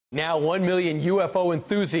Now, 1 million UFO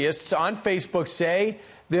enthusiasts on Facebook say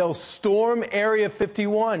they'll storm Area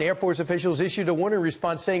 51. Air Force officials issued a warning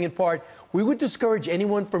response saying, in part, we would discourage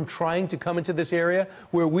anyone from trying to come into this area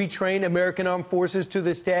where we train American armed forces to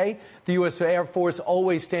this day. The U.S. Air Force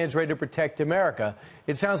always stands ready to protect America.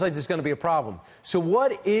 It sounds like there's going to be a problem. So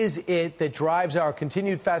what is it that drives our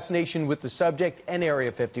continued fascination with the subject and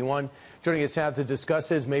Area 51? Joining us now to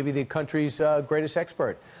discuss is maybe the country's greatest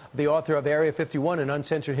expert, the author of Area 51, An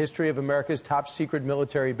Uncensored History of America's Top Secret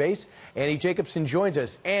Military Base. Annie Jacobsen joins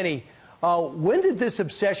us. Annie, when did this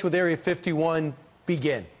obsession with Area 51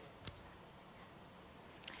 begin?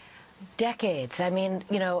 Decades. I mean,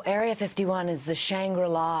 you know, Area 51 is the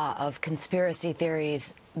Shangri-La of conspiracy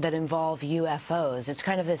theories that involve UFOs. It's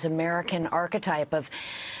kind of this American archetype of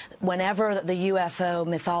whenever the UFO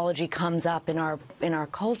mythology comes up in our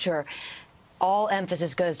culture, all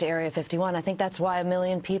emphasis goes to Area 51. I think that's why a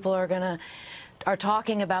million people are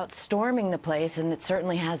talking about storming the place, and it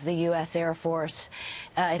certainly has the U.S. Air Force.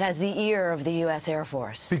 It has the ear of the U.S. Air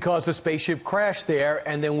Force. Because a spaceship crashed there,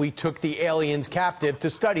 and then we took the aliens captive to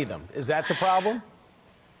study them. Is that the problem?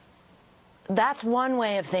 That's one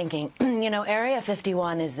way of thinking. You know, Area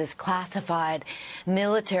 51 is this classified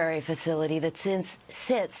military facility that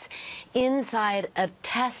sits inside a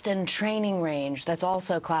test and training range that's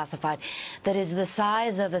also classified, that is the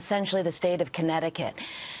size of essentially the state of Connecticut.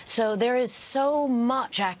 So there is so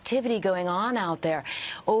much activity going on out there.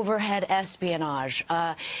 Overhead espionage,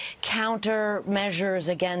 countermeasures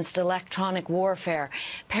against electronic warfare,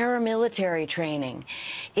 paramilitary training.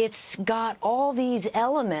 It's got all these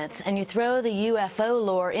elements, and you throw the UFO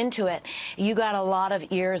lore into it, you got a lot of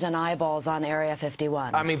ears and eyeballs on Area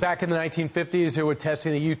 51. I mean, back in the 1950s, they were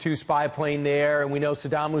testing the U-2 spy plane there, and we know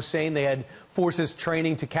Saddam Hussein, they had forces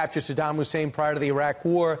training to capture Saddam Hussein prior to the Iraq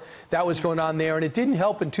War. That was going on there, and it didn't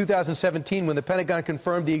help in 2017 when the Pentagon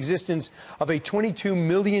confirmed the existence of a $22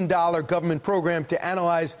 million government program to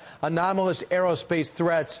analyze anomalous aerospace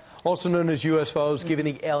threats, also known as UFOs, giving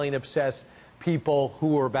the alien-obsessed people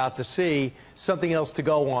who are about to see something else to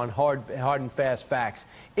go on, hard and fast facts.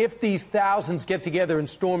 If these thousands get together and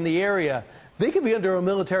storm the area, they could be under a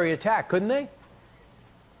military attack, couldn't they?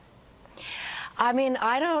 I mean,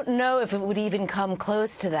 I don't know if it would even come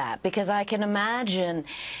close to that, because I can imagine,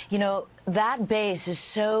 you know, that base is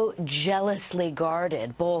so jealously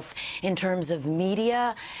guarded, both in terms of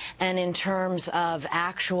media and in terms of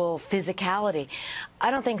actual physicality.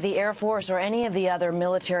 I don't think the Air Force or any of the other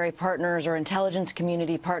military partners or intelligence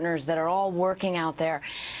community partners that are all working out there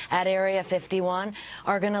at Area 51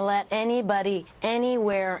 are going to let anybody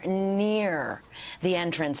anywhere near the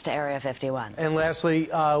entrance to Area 51. And lastly,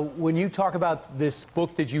 when you talk about this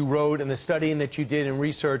book that you wrote and the studying that you did and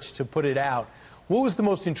research to put it out, what was the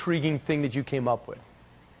most intriguing thing that you came up with?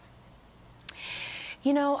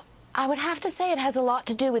 You know, I would have to say it has a lot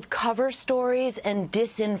to do with cover stories and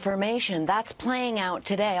disinformation. That's playing out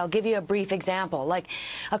today. I'll give you a brief example. Like,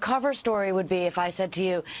 a cover story would be if I said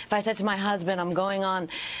to my husband, I'm going on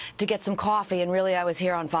to get some coffee, and really I was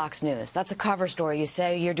here on Fox News. That's a cover story. You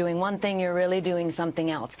say you're doing one thing, you're really doing something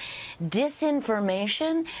else.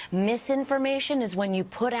 Disinformation, misinformation is when you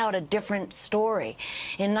put out a different story.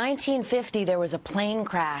 In 1950, there was a plane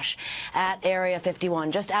crash at Area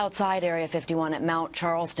 51, just outside Area 51 at Mount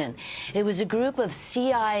Charleston. It was a group of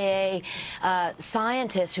CIA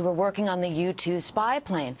scientists who were working on the U-2 spy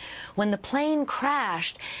plane. When the plane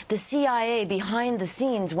crashed, the CIA behind the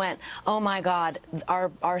scenes went, oh my God,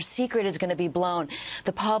 our secret is going to be blown.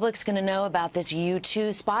 The public's going to know about this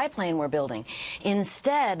U-2 spy plane we're building.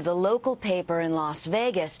 Instead, the local paper in Las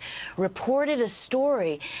Vegas reported a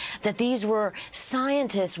story that these were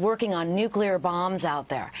scientists working on nuclear bombs out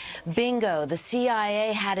there. Bingo, the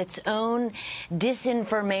CIA had its own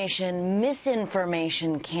disinformation,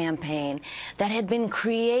 misinformation campaign that had been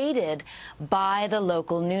created by the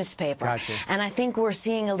local newspaper. Gotcha. And I think we're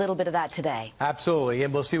seeing a little bit of that today. Absolutely,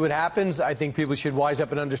 and we'll see what happens. I think people should wise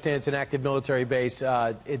up and understand it's an active military base.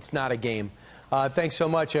 It's not a game. Thanks so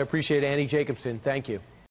much. I appreciate it, Annie Jacobsen. Thank you.